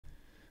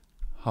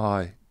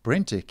Hi,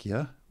 BrenTech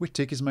here, where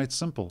tech is made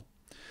simple.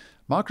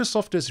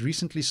 Microsoft has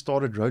recently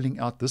started rolling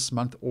out this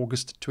month,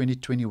 August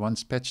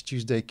 2021's Patch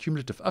Tuesday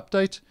cumulative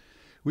update,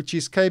 which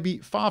is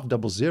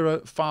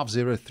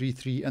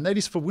KB5005033, and that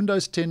is for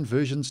Windows 10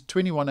 versions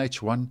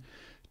 21H1,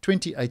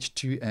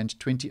 20H2, and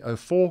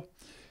 2004.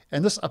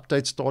 And this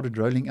update started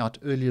rolling out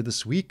earlier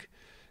this week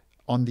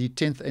on the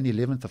 10th and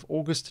 11th of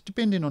August,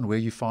 depending on where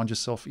you find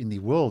yourself in the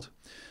world.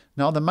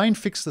 Now, the main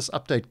fix this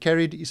update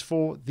carried is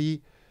for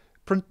the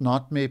print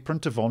nightmare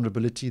printer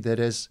vulnerability that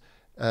has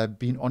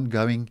been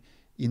ongoing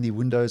in the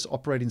Windows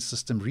operating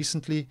system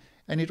recently,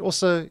 and it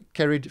also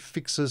carried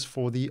fixes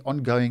for the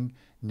ongoing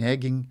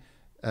nagging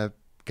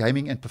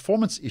gaming and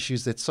performance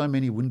issues that so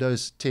many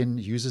Windows 10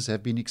 users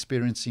have been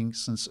experiencing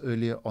since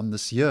earlier on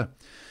this year.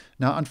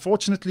 Now,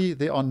 unfortunately,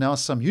 there are now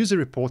some user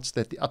reports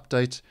that the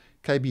update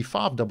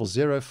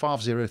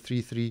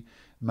KB5005033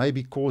 may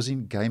be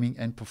causing gaming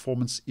and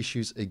performance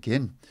issues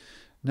again.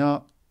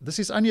 Now, this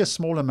is only a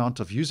small amount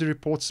of user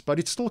reports, but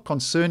it's still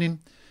concerning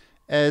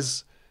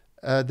as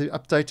the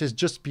update has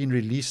just been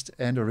released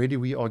and already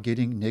we are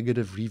getting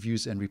negative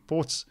reviews and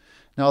reports.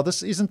 Now,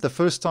 this isn't the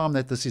first time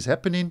that this is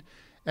happening,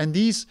 and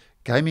these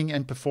gaming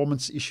and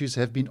performance issues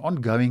have been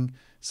ongoing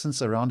since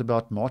around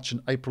about March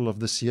and April of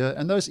this year.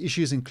 And those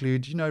issues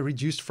include,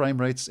 reduced frame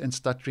rates and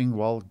stuttering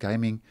while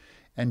gaming,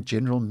 and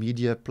general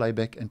media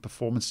playback and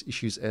performance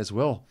issues as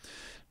well.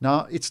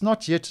 Now, it's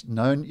not yet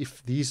known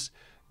if these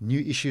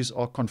new issues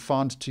are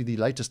confined to the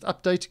latest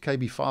update,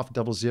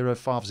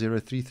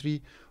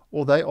 KB5005033,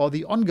 or they are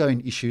the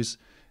ongoing issues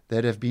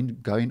that have been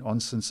going on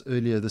since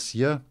earlier this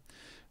year.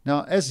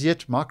 Now, as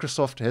yet,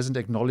 Microsoft hasn't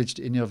acknowledged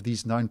any of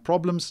these known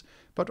problems,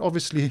 but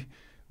obviously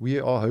we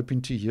are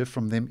hoping to hear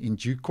from them in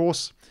due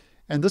course.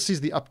 And this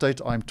is the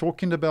update I'm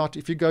talking about.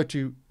 If you go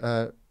to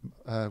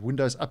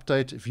Windows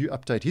Update, View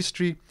Update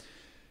History,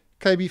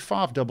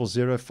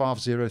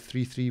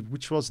 KB5005033,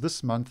 which was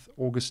this month,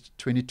 August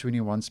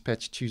 2021's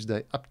Patch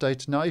Tuesday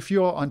update. Now, if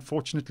you are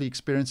unfortunately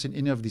experiencing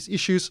any of these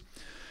issues,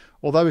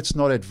 although it's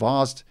not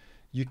advised,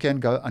 you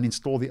can go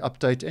uninstall the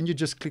update and you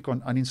just click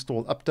on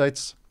Uninstall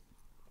Updates.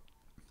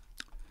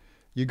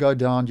 You go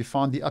down, you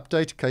find the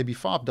update,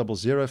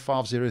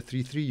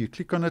 KB5005033, you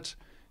click on it.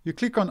 You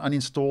click on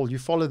uninstall, you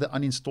follow the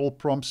uninstall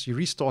prompts, you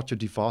restart your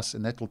device,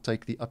 and that will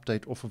take the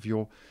update off of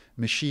your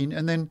machine.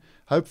 And then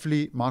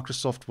hopefully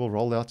Microsoft will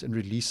roll out and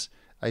release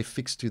a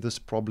fix to this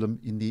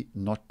problem in the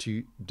not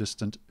too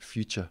distant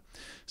future.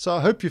 So I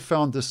hope you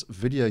found this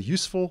video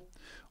useful.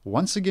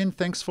 Once again,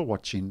 thanks for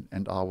watching,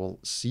 and I will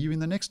see you in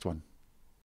the next one.